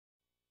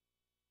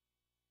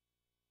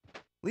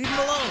Leave him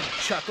alone,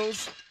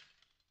 Chuckles.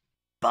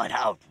 Butt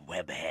out,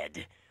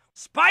 webhead.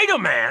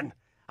 Spider-Man?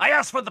 I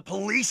asked for the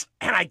police,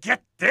 and I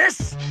get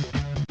this?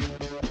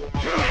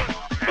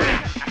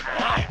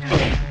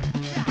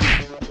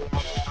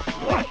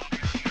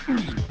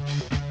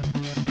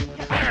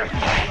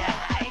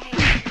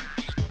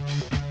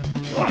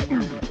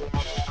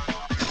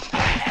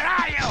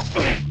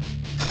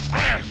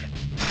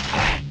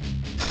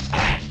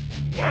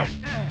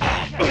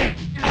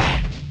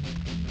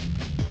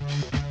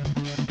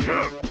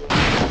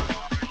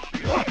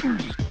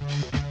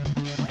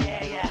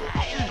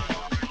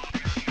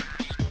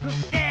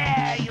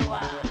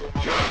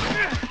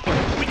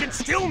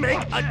 Still make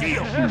a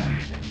deal.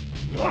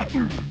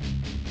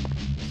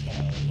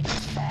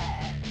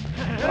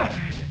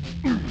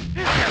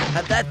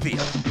 How'd that feel?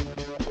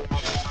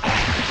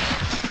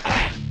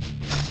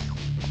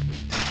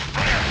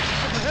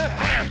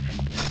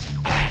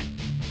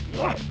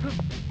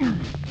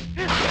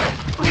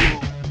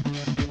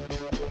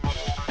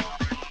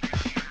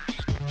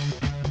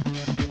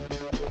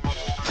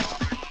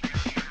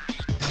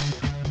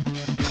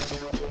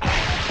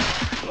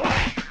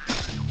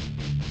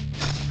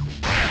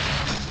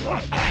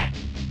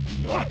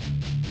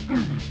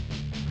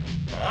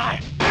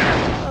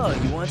 Oh,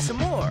 you want some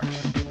more?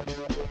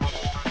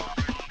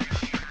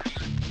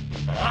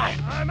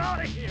 I'm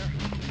out of here.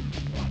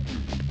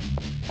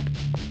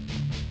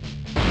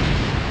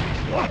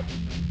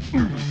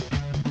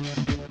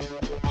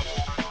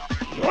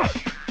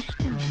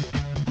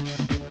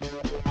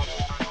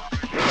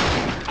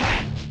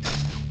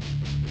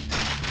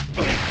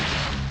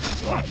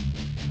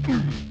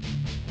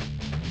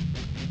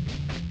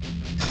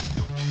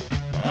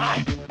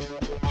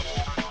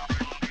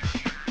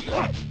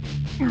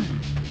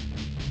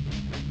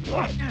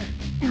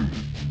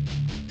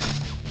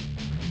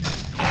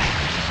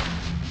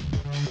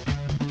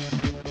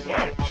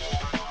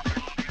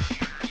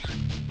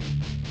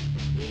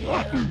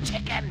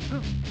 Chicken.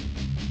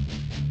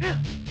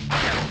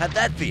 How'd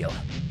that feel?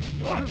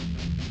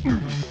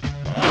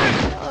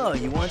 Oh,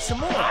 you want some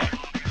more?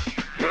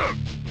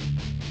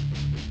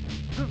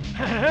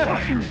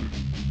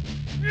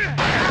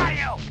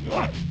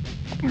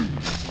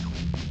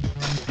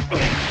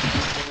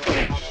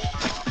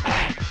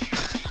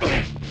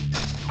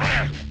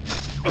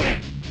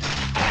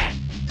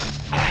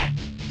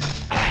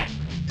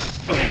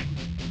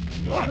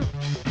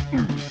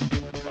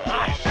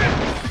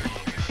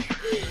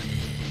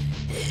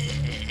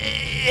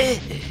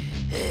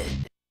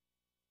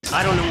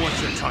 I don't know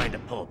what you're trying to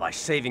pull by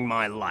saving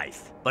my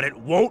life, but it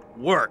won't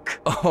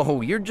work.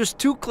 Oh, you're just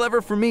too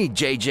clever for me,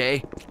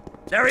 JJ.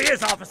 There he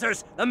is,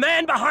 officers! The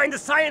man behind the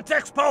Science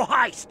Expo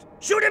heist!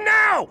 Shoot him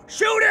now!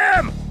 Shoot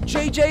him!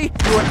 JJ,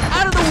 you are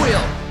out of the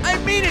wheel! I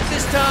mean it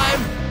this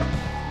time!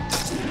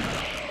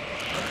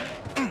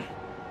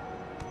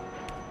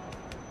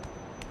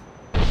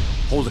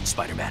 Hold it,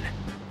 Spider-Man.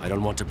 I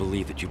don't want to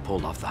believe that you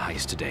pulled off the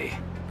heist today,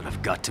 but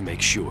I've got to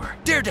make sure.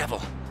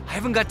 Daredevil, I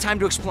haven't got time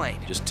to explain.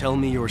 Just tell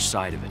me your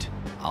side of it.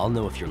 I'll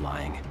know if you're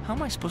lying. How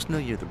am I supposed to know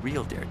you're the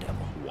real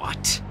Daredevil?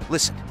 What?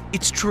 Listen,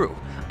 it's true.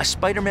 A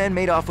Spider-Man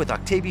made off with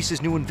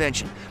Octavius's new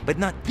invention, but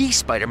not the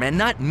Spider-Man,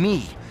 not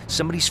me.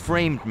 Somebody's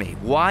framed me.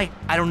 Why?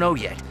 I don't know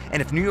yet.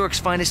 And if New York's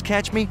finest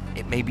catch me,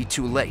 it may be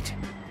too late.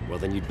 Well,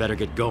 then you'd better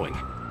get going.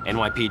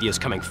 NYPD is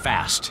coming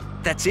fast.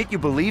 That's it? You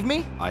believe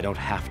me? I don't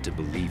have to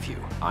believe you.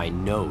 I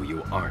know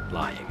you aren't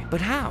lying.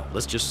 But how?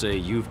 Let's just say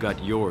you've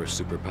got your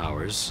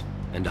superpowers,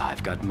 and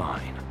I've got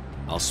mine.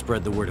 I'll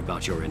spread the word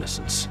about your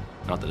innocence.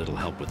 Not that it'll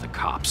help with the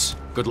cops.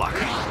 Good luck.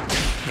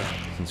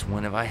 Since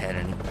when have I had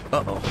any?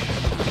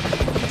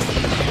 Uh-oh.